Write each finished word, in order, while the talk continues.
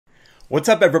What's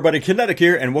up everybody, Kinetic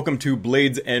here, and welcome to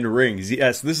Blades and Rings.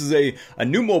 Yes, this is a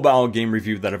new mobile game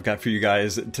review that I've got for you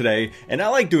guys today, and I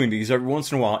like doing these every once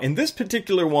in a while. And this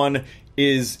particular one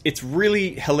it's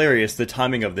really hilarious, the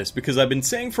timing of this, because I've been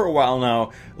saying for a while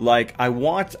now, like, I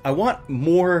want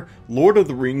more Lord of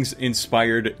the Rings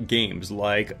inspired games,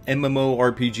 like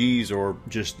MMORPGs or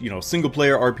just, you know, single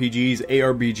player RPGs,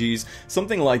 ARPGs,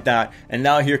 something like that. And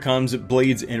now here comes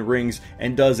Blades and Rings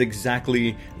and does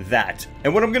exactly that.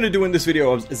 And what I'm going to do in this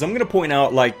video is I'm going to point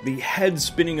out, like, the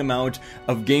head-spinning amount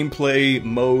of gameplay,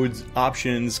 modes,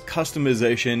 options,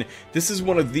 customization. This is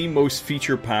one of the most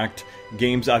feature-packed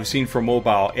games I've seen for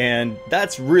mobile, and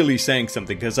that's really saying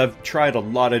something, because I've tried a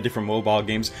lot of different mobile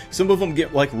games. Some of them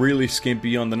get, like, really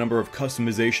skimpy on the number of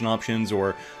customization options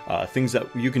or things that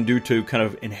you can do to kind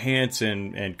of enhance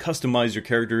and customize your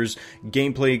character's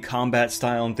gameplay, combat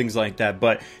style, and things like that.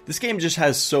 But this game just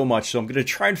has so much, so I'm going to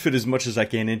try and fit as much as I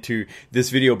can into this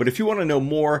video. But if you want to know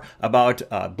more about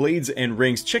Blades and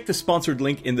Rings, check the sponsored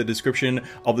link in the description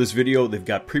of this video. They've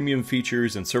got premium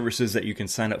features and services that you can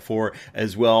sign up for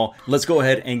as well. Let's go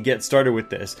ahead and get started with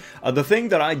this. The thing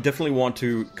that I definitely want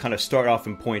to kind of start off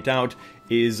and point out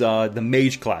is the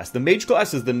Mage class. The Mage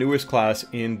class is the newest class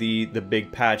in the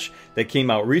big patch that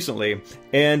came out recently,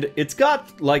 and it's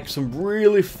got, like, some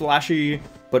really flashy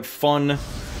but fun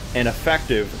and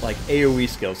effective, like, AoE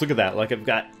skills. Look at that. Like, I've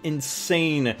got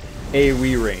insane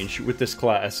AoE range with this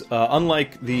class.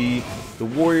 Unlike the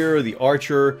warrior, the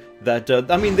archer, that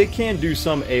I mean, they can do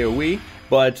some AoE,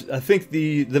 but I think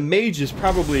the mage is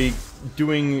probably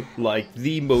doing, like,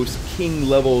 the most king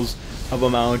levels of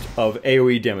amount of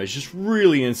AoE damage. Just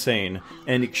really insane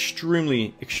and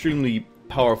extremely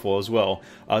powerful as well.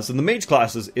 So the mage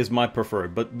class is my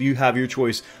preferred, but you have your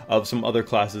choice of some other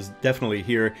classes definitely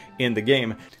here in the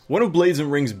game. One of Blades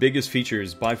and Rings' biggest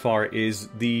features by far is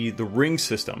the ring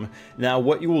system. Now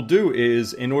what you will do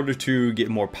is, in order to get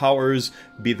more powers,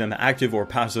 be them active or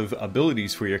passive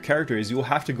abilities for your character, is you will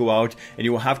have to go out and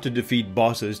you will have to defeat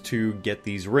bosses to get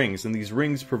these rings. And these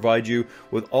rings provide you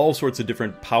with all sorts of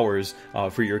different powers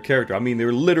for your character. I mean,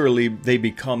 they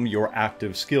become your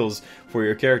active skills for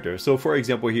your character. So for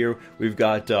example, here we've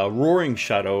got Roaring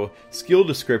Shadow, skill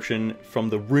description from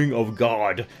the Ring of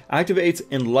God. Activates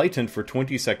Enlightened for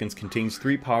 20 seconds, contains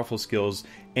 3 powerful skills,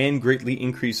 and greatly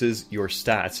increases your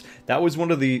stats. That was one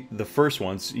of the first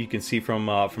ones you can see from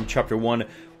chapter 1.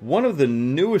 One of the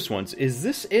newest ones, is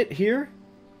this it here?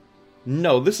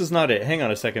 No, this is not it. Hang on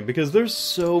a second, because there's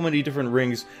so many different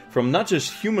rings from not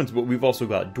just humans, but we've also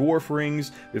got dwarf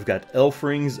rings, we've got elf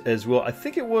rings as well. I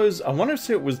want to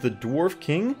say it was the Dwarf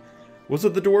King? Was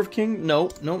it the Dwarf King? No,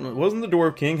 it wasn't the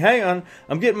Dwarf King. Hang on,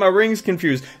 I'm getting my rings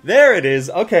confused. There it is.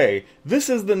 Okay, this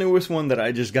is the newest one that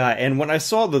I just got, and when I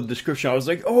saw the description, I was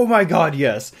like, oh my god,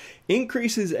 yes.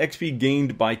 Increases XP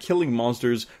gained by killing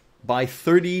monsters by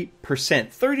 30%.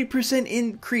 30%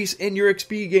 increase in your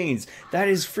XP gains. That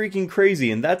is freaking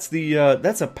crazy, and that's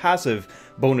a passive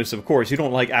bonus, of course. You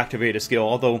don't, like, activate a skill,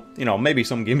 although, you know, maybe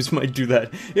some games might do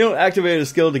that. You don't activate a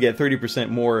skill to get 30%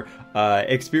 more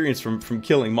experience from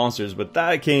killing monsters, but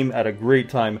that came at a great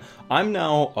time. I'm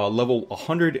now level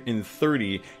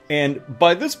 130, and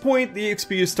by this point, the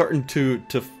XP is starting to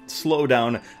slow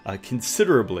down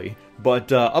considerably.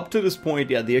 But up to this point,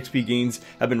 yeah, the XP gains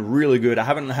have been really good. I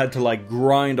haven't had to, like,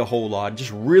 grind a whole lot,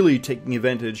 just really taking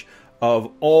advantage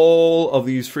of all of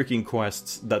these freaking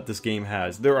quests that this game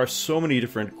has. There are so many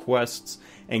different quests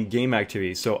and game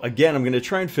activities. So again, I'm going to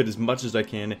try and fit as much as I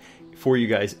can for you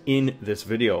guys in this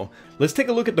video. Let's take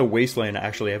a look at the Wasteland,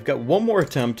 actually. I've got one more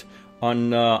attempt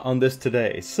on this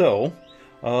today. So,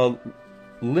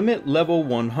 limit level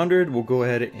 100. We'll go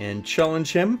ahead and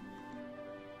challenge him.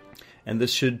 And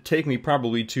this should take me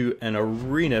probably to an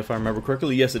arena, if I remember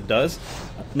correctly. Yes, it does.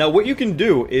 Now, what you can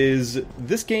do is,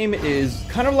 this game is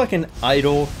kind of like an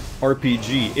idle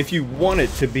RPG, if you want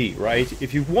it to be, right?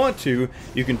 If you want to,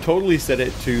 you can totally set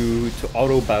it to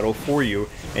auto battle for you,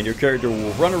 and your character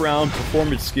will run around,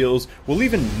 perform its skills, will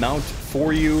even mount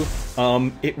for you.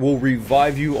 It will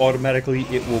revive you automatically.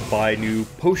 It will buy new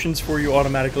potions for you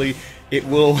automatically. It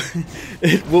will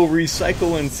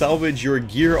recycle and salvage your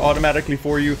gear automatically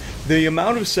for you. The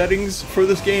amount of settings for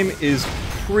this game is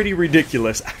pretty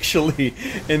ridiculous, actually,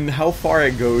 in how far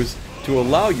it goes to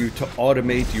allow you to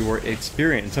automate your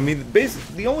experience. I mean,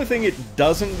 basically, the only thing it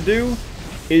doesn't do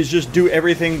is just do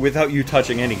everything without you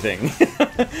touching anything.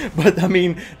 But I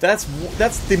mean, that's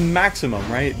the maximum,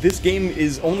 right? This game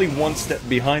is only one step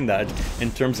behind that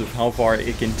in terms of how far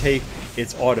it can take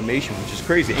its automation, which is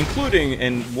crazy, including,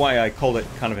 and why I call it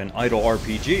kind of an idle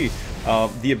RPG,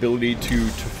 the ability to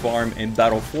farm and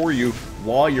battle for you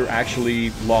while you're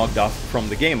actually logged off from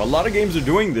the game. A lot of games are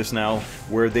doing this now,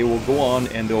 where they will go on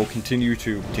and they'll continue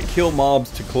to kill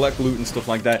mobs, to collect loot and stuff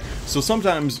like that. So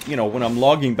sometimes, you know, when I'm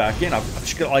logging back in, I've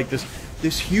just got like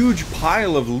this huge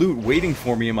pile of loot waiting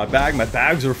for me in my bag. My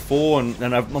bags are full, and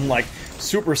I'm like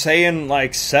Super Saiyan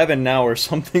like 7 now or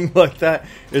something like that.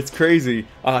 It's crazy.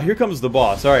 Here comes the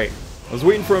boss. Alright, I was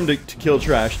waiting for him to kill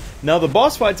trash. Now the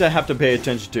boss fights I have to pay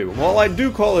attention to. While I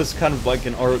do call this kind of like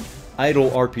an idle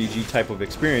RPG type of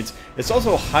experience, it's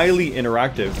also highly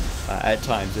interactive at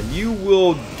times, and you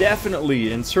will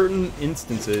definitely, in certain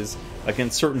instances,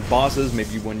 against certain bosses,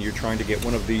 maybe when you're trying to get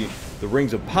one of the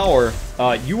rings of power,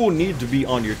 you will need to be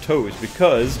on your toes,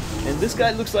 because, and this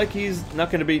guy looks like he's not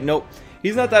going to be, nope,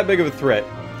 he's not that big of a threat.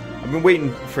 I've been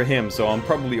waiting for him, so I'm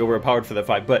probably overpowered for that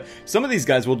fight, but some of these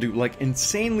guys will do like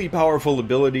insanely powerful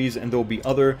abilities, and there'll be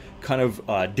other kind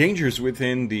of dangers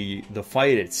within the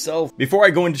fight itself. Before I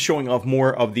go into showing off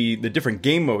more of the different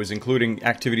game modes, including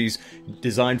activities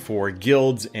designed for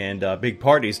guilds and big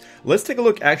parties, let's take a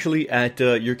look actually at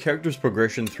your character's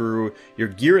progression through your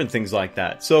gear and things like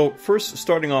that. So first,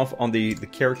 starting off on the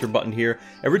character button here,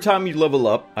 every time you level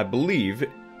up, I believe,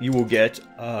 you will get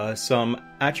some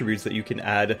attributes that you can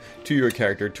add to your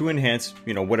character to enhance,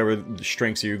 you know, whatever the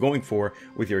strengths you're going for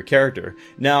with your character.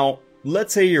 Now,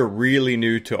 let's say you're really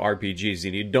new to RPGs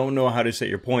and you don't know how to set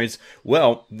your points.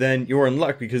 Well, then you're in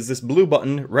luck, because this blue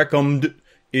button, recommend,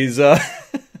 is a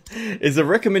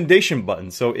recommendation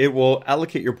button. So it will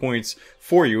allocate your points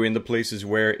for you in the places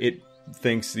where it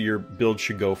thinks your build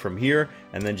should go from here,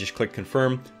 and then just click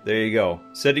confirm. There you go.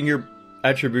 Setting your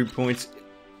attribute points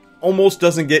almost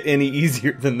doesn't get any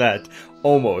easier than that.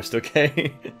 Almost,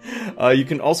 okay? You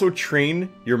can also train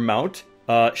your mount.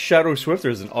 Shadow Swift,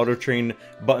 there's an auto train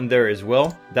button there as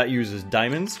well. That uses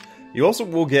diamonds. You also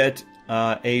will get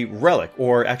a relic,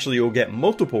 or actually you'll get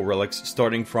multiple relics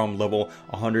starting from level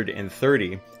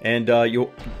 130. And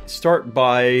you'll start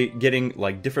by getting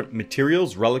like different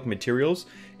materials, relic materials.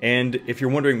 And if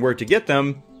you're wondering where to get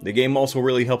them, the game also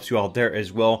really helps you out there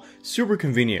as well. Super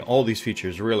convenient, all these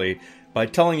features really, by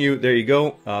telling you, there you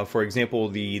go. For example,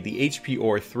 the HP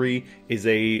or 3 is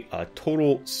a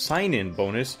total sign-in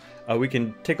bonus. We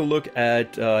can take a look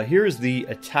at, here's the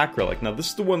attack relic. Now this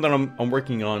is the one that I'm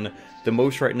working on the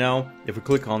most right now. If we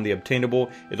click on the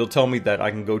obtainable, it'll tell me that I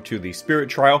can go to the spirit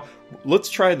trial. Let's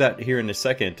try that here in a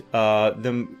second.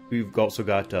 Then we've also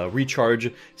got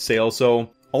recharge sale.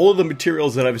 So all of the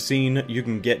materials that I've seen you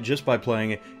can get just by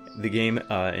playing the game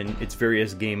in its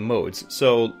various game modes.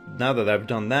 So now that I've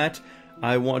done that,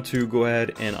 I want to go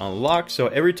ahead and unlock. So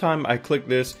every time I click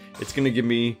this, it's going to give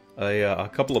me a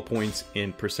couple of points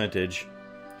in percentage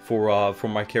for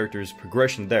my character's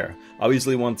progression there.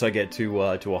 Obviously, once I get to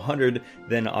 100,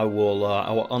 then I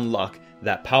will unlock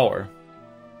that power.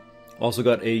 Also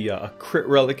got a crit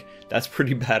relic. That's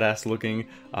pretty badass looking.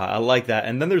 I like that.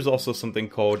 And then there's also something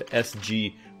called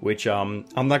SG, which I'm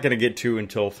not going to get to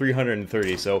until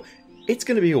 330. So it's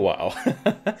going to be a while.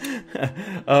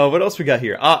 What else we got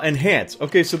here? Enhance.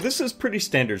 Okay, so this is pretty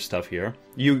standard stuff here.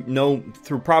 You know,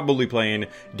 through probably playing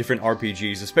different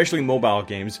RPGs, especially mobile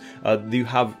games, you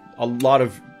have a lot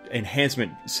of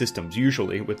enhancement systems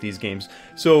usually with these games.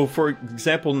 So for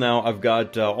example, now I've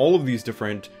got all of these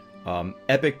different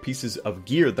epic pieces of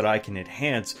gear that I can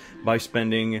enhance by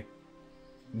spending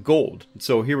gold.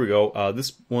 So here we go.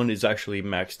 This one is actually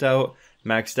maxed out.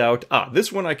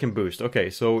 This one I can boost. Okay,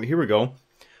 so here we go.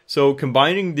 So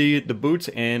combining the boots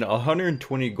and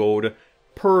 120 gold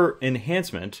per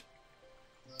enhancement.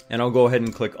 And I'll go ahead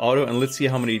and click auto, and let's see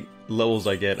how many levels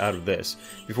I get out of this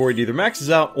before it either maxes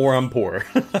out or I'm poor.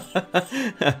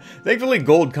 Thankfully,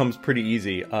 gold comes pretty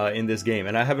easy in this game,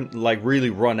 and I haven't like really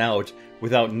run out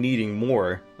without needing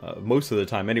more most of the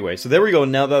time anyway. So there we go.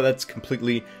 Now that that's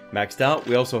completely maxed out,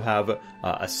 we also have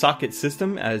a socket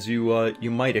system, as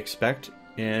you might expect.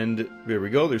 And there we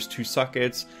go. There's 2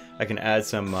 sockets. I can add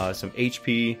some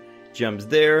HP gems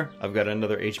there. I've got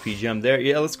another HP gem there.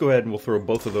 Yeah, let's go ahead and we'll throw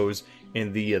both of those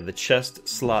in the chest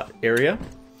slot area.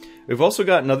 We've also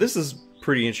got, now this is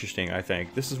pretty interesting, I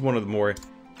think. This is one of the more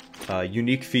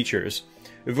unique features.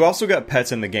 We've also got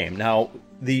pets in the game. Now,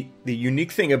 the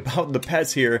unique thing about the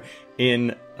pets here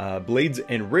in Blades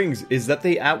and Rings is that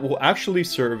they will actually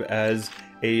serve as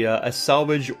a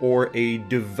salvage or a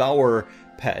devour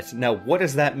pet. Now, what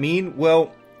does that mean?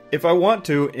 Well, if I want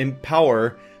to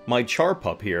empower my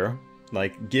Charpup here,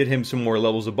 like get him some more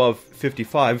levels above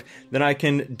 55, then I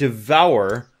can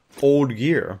devour old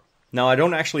gear. Now, I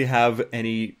don't actually have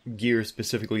any gear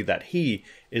specifically that he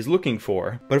is looking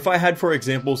for, but if I had, for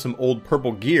example, some old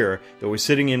purple gear that was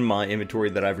sitting in my inventory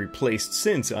that I've replaced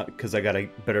since, because I got a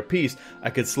better piece, I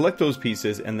could select those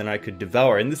pieces and then I could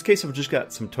devour. In this case, I've just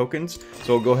got some tokens,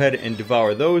 so I'll go ahead and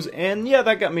devour those, and yeah,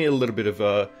 that got me a little bit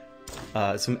of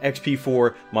some XP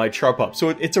for my Sharp Up. So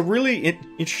it's a really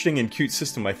interesting and cute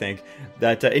system, I think,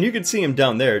 that, and you can see him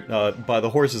down there by the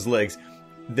horse's legs.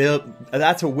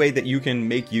 That's a way that you can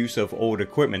make use of old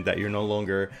equipment that you're no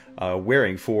longer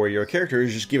wearing for your character.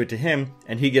 Is just give it to him,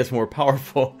 and he gets more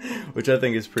powerful, which I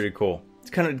think is pretty cool. It's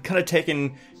kind of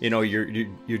taking, you know,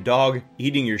 your dog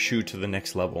eating your shoe to the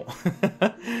next level.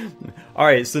 All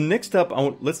right, so next up,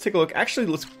 let's take a look. Actually,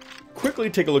 let's quickly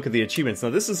take a look at the achievements.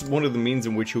 Now, this is one of the means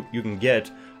in which you can get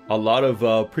a lot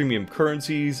of premium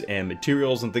currencies and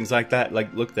materials and things like that.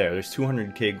 Like, look there, there's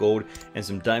 200k gold and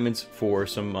some diamonds for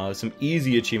some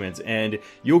easy achievements, and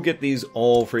you'll get these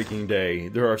all freaking day.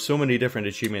 There are so many different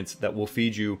achievements that will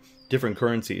feed you different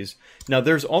currencies. Now,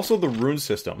 there's also the rune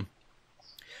system.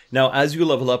 Now, as you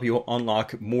level up, you'll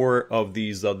unlock more of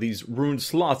these rune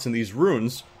slots, and these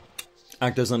runes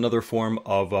act as another form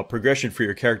of progression for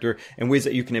your character and ways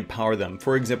that you can empower them.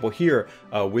 For example, here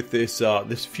with this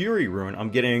Fury rune,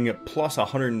 I'm getting plus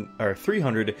 100 or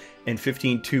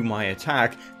 315 to my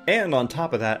attack, and on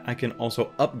top of that, I can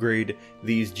also upgrade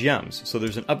these gems. So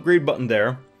there's an upgrade button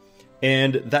there,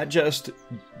 and that just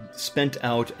spent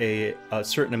out a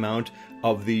certain amount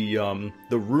of the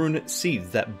rune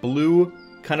seeds, that blue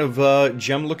kind of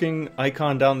gem-looking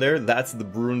icon down there. That's the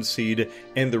rune seed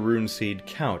and the rune seed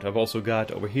count. I've also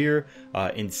got over here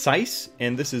Incise,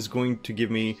 and this is going to give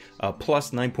me a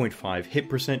plus 9.5 hit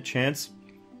percent chance.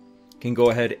 Can go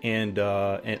ahead and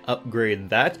upgrade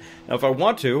that. Now, if I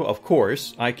want to, of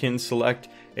course, I can select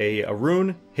a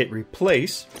rune, hit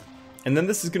replace, and then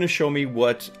this is going to show me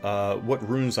what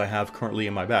runes I have currently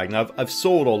in my bag. Now, I've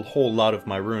sold a whole lot of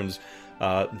my runes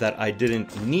that I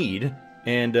didn't need,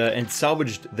 and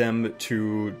salvaged them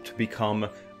to become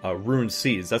rune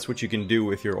seeds. That's what you can do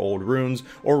with your old runes,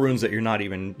 or runes that you're not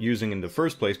even using in the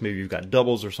first place. Maybe you've got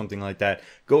doubles or something like that.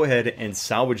 Go ahead and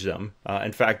salvage them.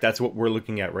 In fact, that's what we're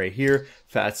looking at right here.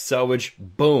 Fast salvage,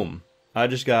 boom. I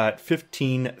just got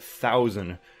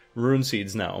 15,000 rune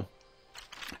seeds now.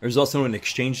 There's also an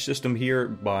exchange system here.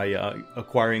 By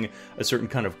acquiring a certain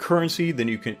kind of currency,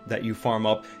 then that you farm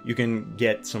up, you can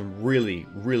get some really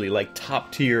like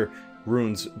top tier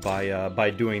runes by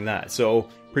doing that. So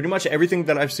pretty much everything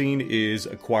that I've seen is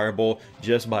acquirable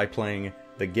just by playing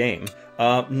the game.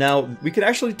 Now we could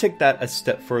actually take that a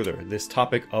step further. This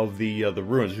topic of the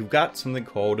runes, we've got something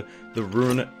called the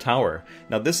Rune Tower.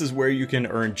 Now this is where you can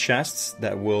earn chests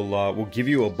that will give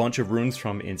you a bunch of runes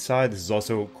from inside. This is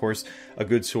also, of course, a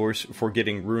good source for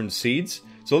getting rune seeds.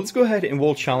 So let's go ahead and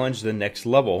we'll challenge the next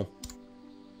level,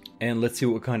 and let's see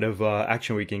what kind of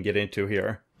action we can get into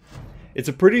here. It's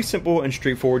a pretty simple and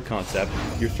straightforward concept.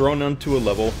 You're thrown onto a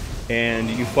level and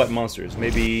you fight monsters.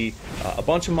 Maybe a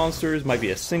bunch of monsters, might be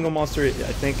a single monster. I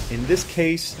think in this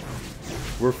case,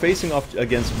 we're facing off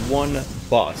against one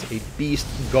boss, a beast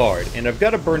guard, and I've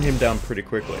got to burn him down pretty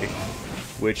quickly,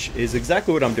 which is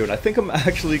exactly what I'm doing. I think I'm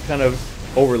actually kind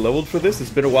of over-leveled for this. It's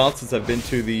been a while since I've been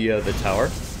to the tower.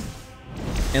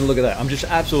 And look at that, I'm just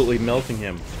absolutely melting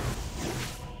him.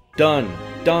 Done.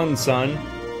 Done, son.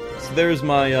 So there's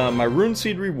my my rune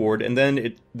seed reward, and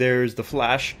then there's the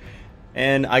flash,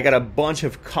 and I got a bunch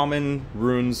of common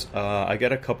runes. I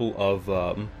got a couple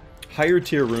of higher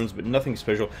tier runes, but nothing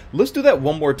special. Let's do that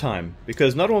one more time,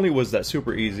 because not only was that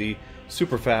super easy,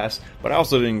 super fast, but I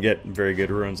also didn't get very good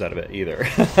runes out of it either.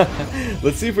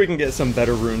 Let's see if we can get some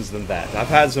better runes than that. I've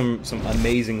had some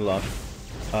amazing luck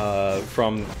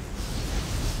from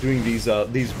doing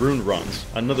these rune runs.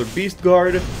 Another beast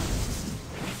guard.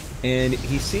 And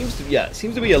he seems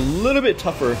to be a little bit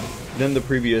tougher than the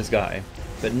previous guy,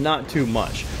 but not too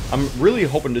much. I'm really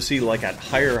hoping to see, like, at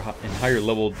higher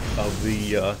level of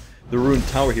the rune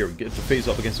tower here, get to face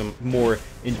up against some more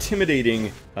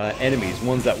intimidating enemies,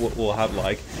 ones that will have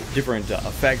like different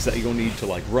effects that you'll need to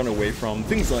like run away from,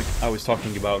 things like I was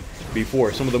talking about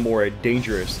before, some of the more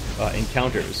dangerous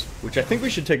encounters, which I think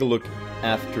we should take a look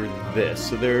after this.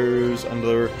 So there's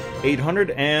another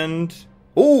 800 and...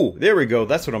 oh, there we go.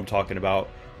 That's what I'm talking about.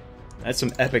 That's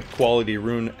some epic quality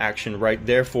rune action right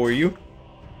there for you.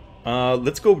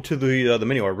 Let's go to the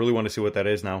menu. I really want to see what that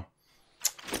is now.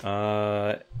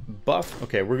 Buff.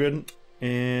 Okay, we're good.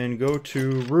 And go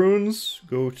to runes.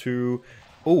 Go to...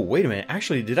 oh, wait a minute.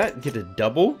 Actually, did I get a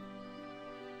double?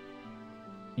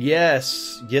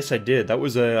 Yes. Yes, I did. That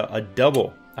was a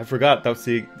double. I forgot. That was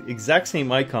the exact same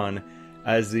icon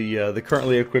as the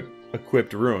currently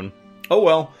equipped rune. Oh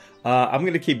well. I'm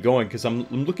gonna keep going because I'm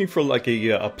looking for like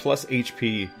a plus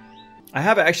HP. I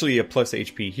have actually a plus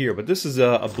HP here, but this is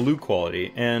a blue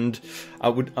quality, and I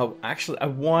want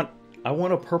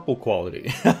a purple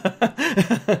quality.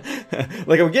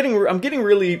 Like I'm getting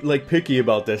really like picky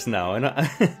about this now, and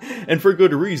and for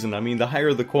good reason. I mean, the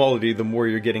higher the quality, the more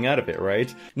you're getting out of it,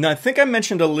 right? Now, I think I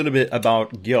mentioned a little bit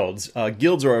about guilds.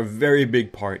 Guilds are a very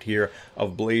big part here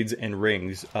of Blades and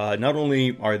Rings. Not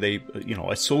only are they, you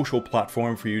know, a social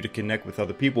platform for you to connect with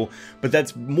other people, but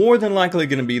that's more than likely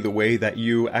going to be the way that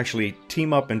you actually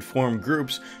team up and form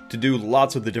groups to do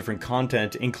lots of the different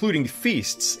content, including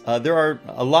feasts. There are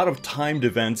a lot of timed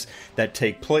events that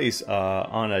take place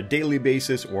on a daily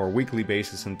basis or weekly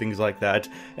basis and things like that,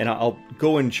 and I'll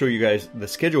go and show you guys the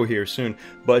schedule here soon.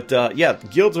 But yeah,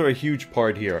 guilds are a huge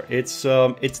part here.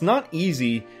 It's not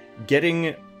easy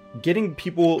getting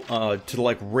people to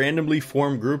like randomly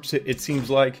form groups. It seems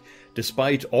like,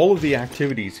 despite all of the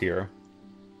activities here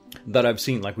that I've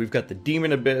seen. Like, we've got the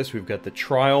Demon Abyss, we've got the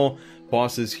Trial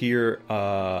bosses here,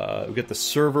 we've got the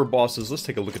server bosses. Let's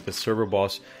take a look at the server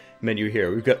boss menu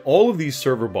here. We've got all of these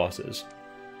server bosses.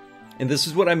 And this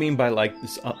is what I mean by like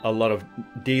a lot of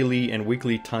daily and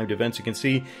weekly timed events. You can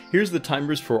see here's the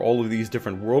timers for all of these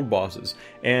different world bosses.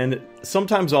 And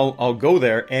sometimes I'll go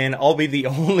there and I'll be the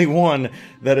only one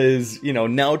that is, you know,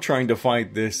 now trying to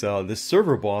fight this this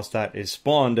server boss that is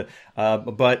spawned.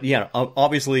 But yeah,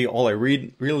 obviously all I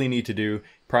really need to do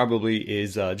probably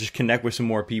is just connect with some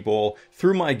more people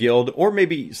through my guild, or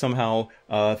maybe somehow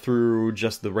through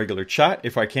just the regular chat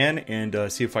if I can,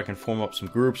 and see if I can form up some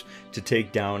groups to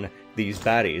take down these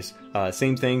baddies.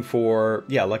 Same thing for,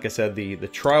 yeah, like I said, the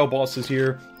trial bosses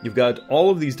here. You've got all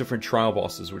of these different trial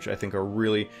bosses, which I think are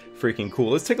really freaking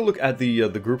cool. Let's take a look at the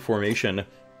group formation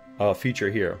feature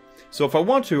here. So if I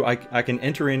want to, I can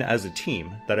enter in as a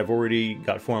team that I've already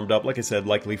got formed up, like I said,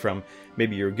 likely from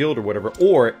maybe your guild or whatever,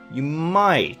 or you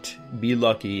might be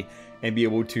lucky and be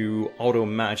able to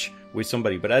auto-match with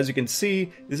somebody. But as you can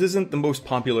see, this isn't the most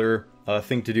popular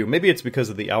thing to do. Maybe it's because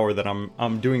of the hour that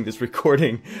I'm doing this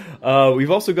recording.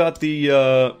 We've also got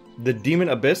the Demon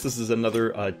Abyss. This is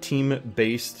another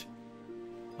team-based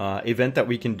event that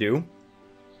we can do.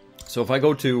 So if I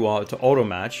go to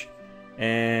auto-match,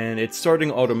 and it's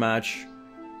starting auto match,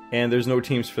 and there's no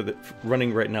teams for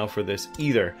running right now for this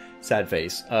either. Sad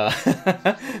face.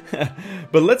 But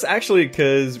let's actually,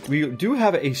 because we do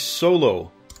have a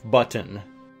solo button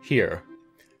here.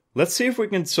 Let's see if we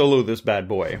can solo this bad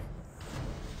boy.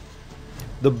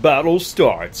 The battle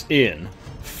starts in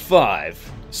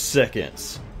 5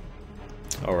 seconds.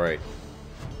 All right.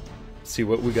 Let's see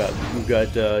what we got. We've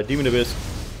got Demon Abyss.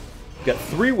 We've got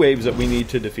 3 waves that we need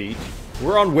to defeat.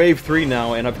 We're on wave 3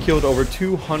 now, and I've killed over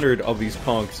 200 of these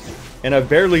punks, and I've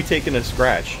barely taken a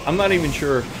scratch. I'm not even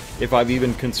sure if I've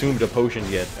even consumed a potion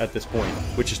yet at this point,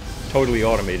 which is totally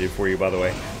automated for you, by the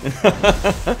way.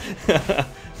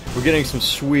 We're getting some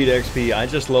sweet XP. I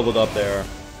just leveled up there.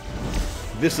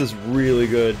 This is really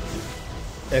good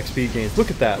XP gains. Look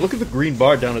at that. Look at the green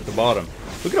bar down at the bottom.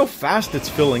 Look at how fast it's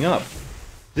filling up.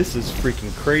 This is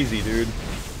freaking crazy, dude.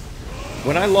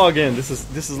 When I log in, this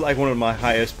is like one of my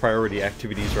highest priority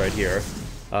activities right here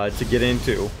to get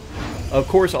into. Of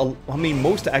course, I mean,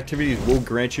 most activities will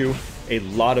grant you a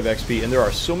lot of XP, and there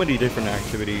are so many different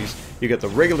activities. You got the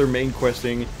regular main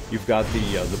questing, you've got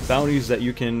the bounties that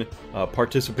you can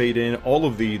participate in, all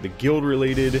of the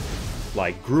guild-related,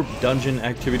 like group dungeon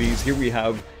activities. Here we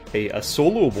have a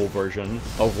soloable version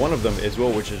of one of them as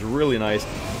well, which is really nice.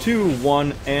 2,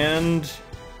 1, and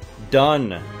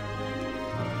done.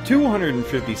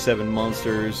 257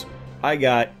 monsters. I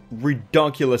got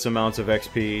ridiculous amounts of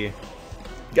XP.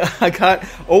 I got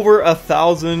over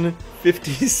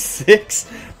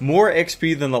 1,056 more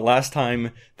XP than the last time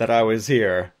that I was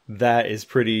here. That is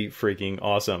pretty freaking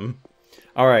awesome.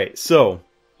 Alright, so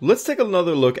let's take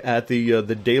another look at the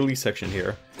daily section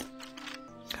here.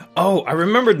 Oh, I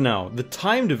remembered now. The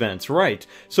timed events, right.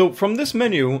 So from this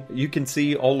menu, you can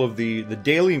see all of the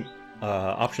daily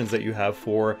options that you have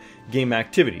for game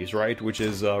activities, right? Which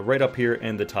is right up here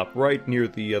in the top right near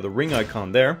the ring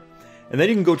icon there. And then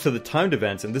you can go to the timed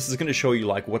events, and this is going to show you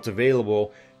like what's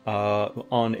available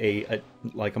on a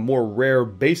more rare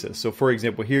basis. So for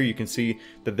example, here you can see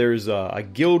that there's a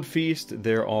guild feast,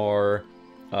 there are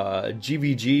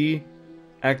GVG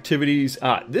activities.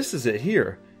 This is it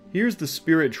here. Here's the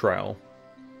spirit trial.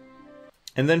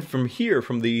 And then from here,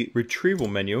 from the retrieval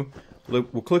menu, we'll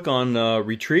click on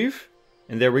retrieve.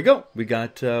 And there we go. We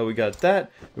got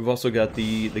that. We've also got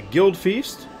the guild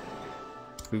feast.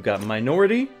 We've got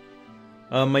minority.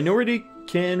 Minority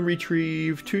can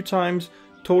retrieve 2 times.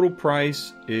 Total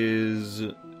price is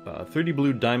 30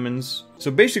 blue diamonds.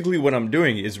 So basically what I'm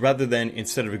doing is, rather than,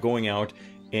 instead of going out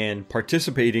and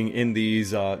participating in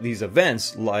these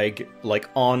events like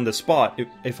on the spot,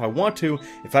 if I want to,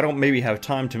 if I don't maybe have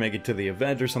time to make it to the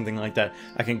event or something like that,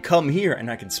 I can come here and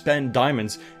I can spend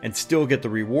diamonds and still get the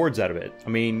rewards out of it. I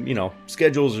mean, you know,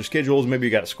 schedules are schedules, maybe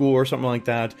you got school or something like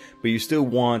that, but you still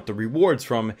want the rewards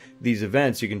from these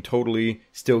events. You can totally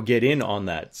still get in on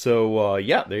that. So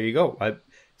yeah, there you go. I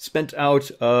spent out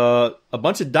a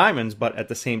bunch of diamonds, but at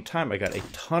the same time I got a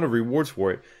ton of rewards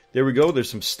for it. There we go.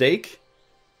 There's some steak.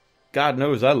 God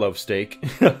knows I love steak.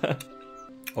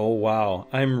 Oh wow,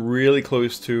 I'm really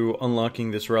close to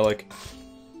unlocking this relic.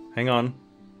 Hang on.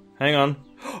 Hang on.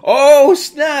 Oh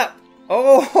snap!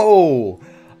 Oh!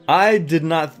 I did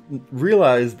not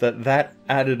realize that that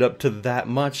added up to that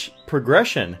much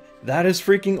progression. That is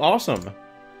freaking awesome.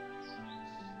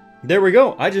 There we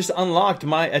go. I just unlocked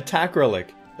my attack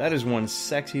relic. That is one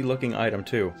sexy looking item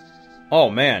too. Oh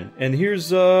man, and here's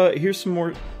some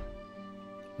more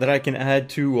that I can add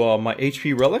to my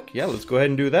HP relic. Yeah, let's go ahead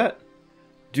and do that.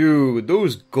 Dude,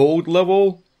 those gold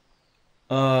level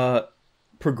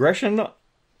progression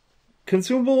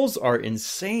consumables are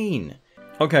insane.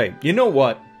 Okay, you know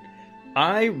what?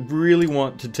 I really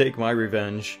want to take my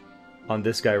revenge on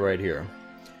this guy right here.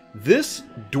 This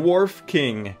Dwarf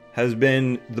King has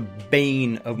been the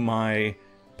bane of my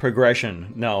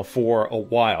progression now for a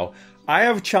while. I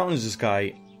have challenged this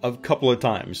guy a couple of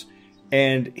times,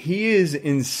 and he is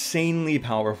insanely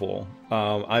powerful.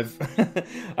 I've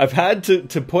I've had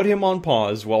to put him on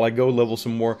pause while I go level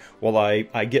some more, while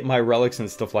I get my relics and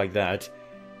stuff like that.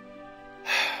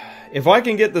 If I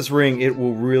can get this ring, it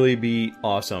will really be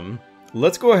awesome.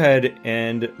 Let's go ahead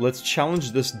and let's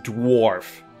challenge this dwarf.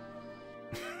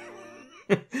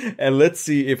 And let's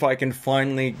see if I can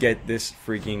finally get this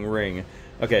freaking ring.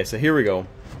 Okay, so here we go.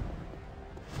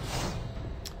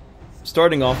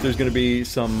 Starting off, there's going to be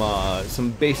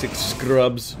some basic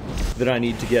scrubs that I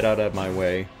need to get out of my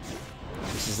way.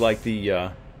 This is like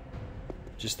the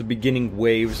just the beginning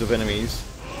waves of enemies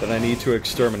that I need to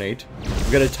exterminate.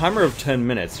 We've got a timer of 10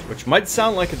 minutes, which might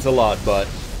sound like it's a lot, but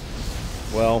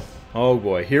well, oh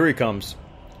boy, here he comes.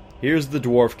 Here's the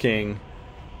Dwarf King.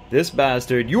 This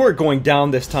bastard, you are going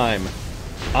down this time.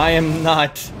 I am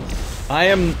not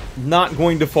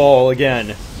going to fall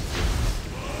again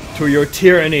to your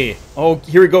tyranny. Oh,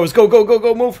 here he goes. Go, go, go,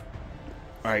 go, move.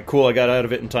 Alright, cool, I got out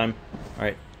of it in time.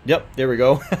 Alright, yep, there we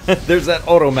go. There's that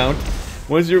auto mount.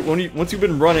 Once you've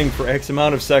been running for X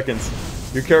amount of seconds,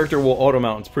 your character will auto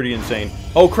mount. It's pretty insane.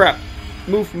 Oh crap.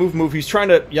 Move, move, move. He's trying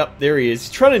to, yep, there he is.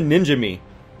 He's trying to ninja me.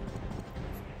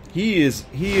 He is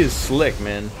slick,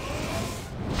 man.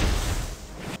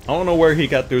 I don't know where he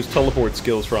got those teleport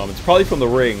skills from. It's probably from the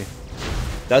ring.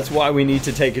 That's why we need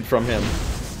to take it from him.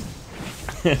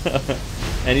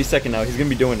 Any second now, he's gonna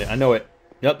be doing it. I know it.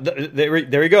 Yep,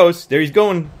 there he goes. There he's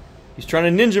going. He's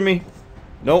trying to ninja me.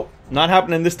 Nope, not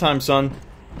happening this time, son.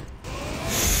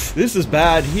 This is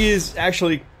bad. He is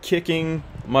actually kicking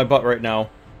my butt right now.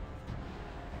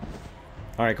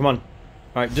 Alright, come on.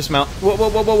 Alright, dismount. Whoa, whoa,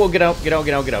 whoa, whoa, whoa, get out, get out,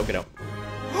 get out, get out, get out.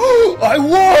 I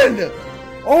won!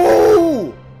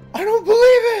 Oh! I don't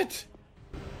believe it!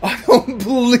 I don't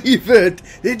believe it!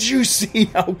 Did you see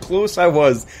how close I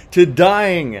was to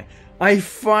dying? I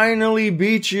finally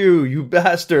beat you, you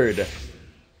bastard!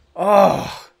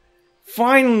 Oh,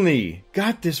 finally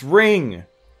got this ring.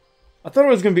 I thought it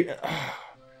was gonna be...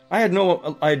 I had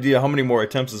no idea how many more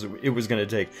attempts it was gonna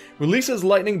take. Releases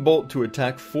lightning bolt to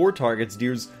attack 4 targets,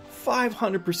 deals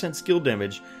 500% skill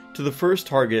damage to the first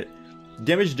target.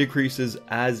 Damage decreases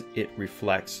as it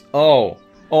reflects. Oh,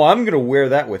 I'm gonna wear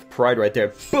that with pride right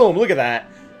there. Boom, look at that.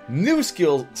 New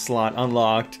skill slot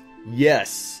unlocked.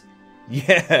 Yes.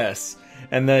 Yes.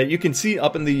 And you can see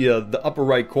up in the upper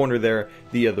right corner there,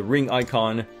 the ring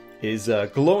icon is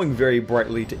glowing very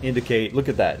brightly to indicate, look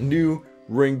at that, new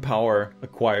ring power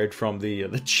acquired from the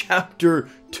chapter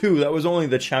 2. That was only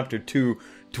the chapter 2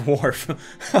 dwarf.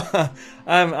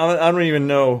 I don't even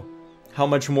know how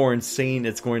much more insane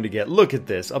it's going to get. Look at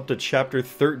this, up to chapter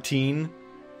 13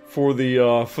 for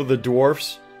the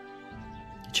dwarfs,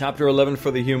 chapter 11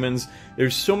 for the humans.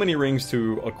 There's so many rings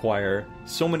to acquire,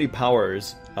 so many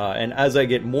powers, and as I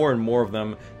get more and more of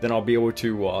them, then I'll be able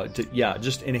to yeah,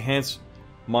 just enhance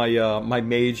my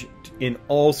Mage in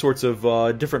all sorts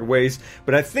of different ways.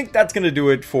 But I think that's going to do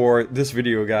it for this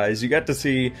video, guys. You got to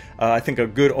see, I think, a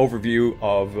good overview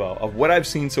of what I've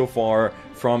seen so far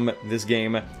from this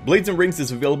game. Blades and Rings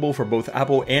is available for both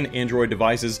Apple and Android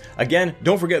devices. Again,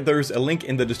 don't forget there's a link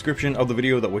in the description of the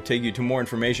video that will take you to more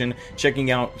information, checking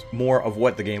out more of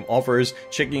what the game offers,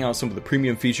 checking out some of the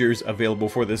premium features available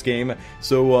for this game.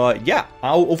 So yeah,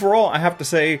 overall I have to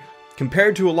say,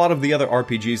 compared to a lot of the other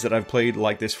RPGs that I've played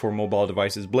like this for mobile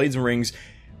devices, Blades and Rings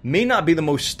may not be the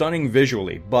most stunning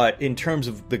visually, but in terms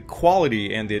of the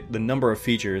quality and the number of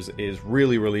features is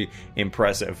really, really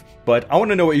impressive. But I want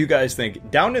to know what you guys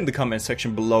think down in the comment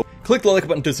section below. Click the like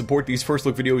button to support these first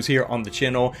look videos here on the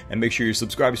channel, and make sure you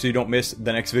subscribe so you don't miss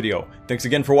the next video. Thanks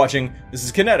again for watching. This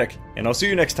is Kinetic, and I'll see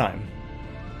you next time.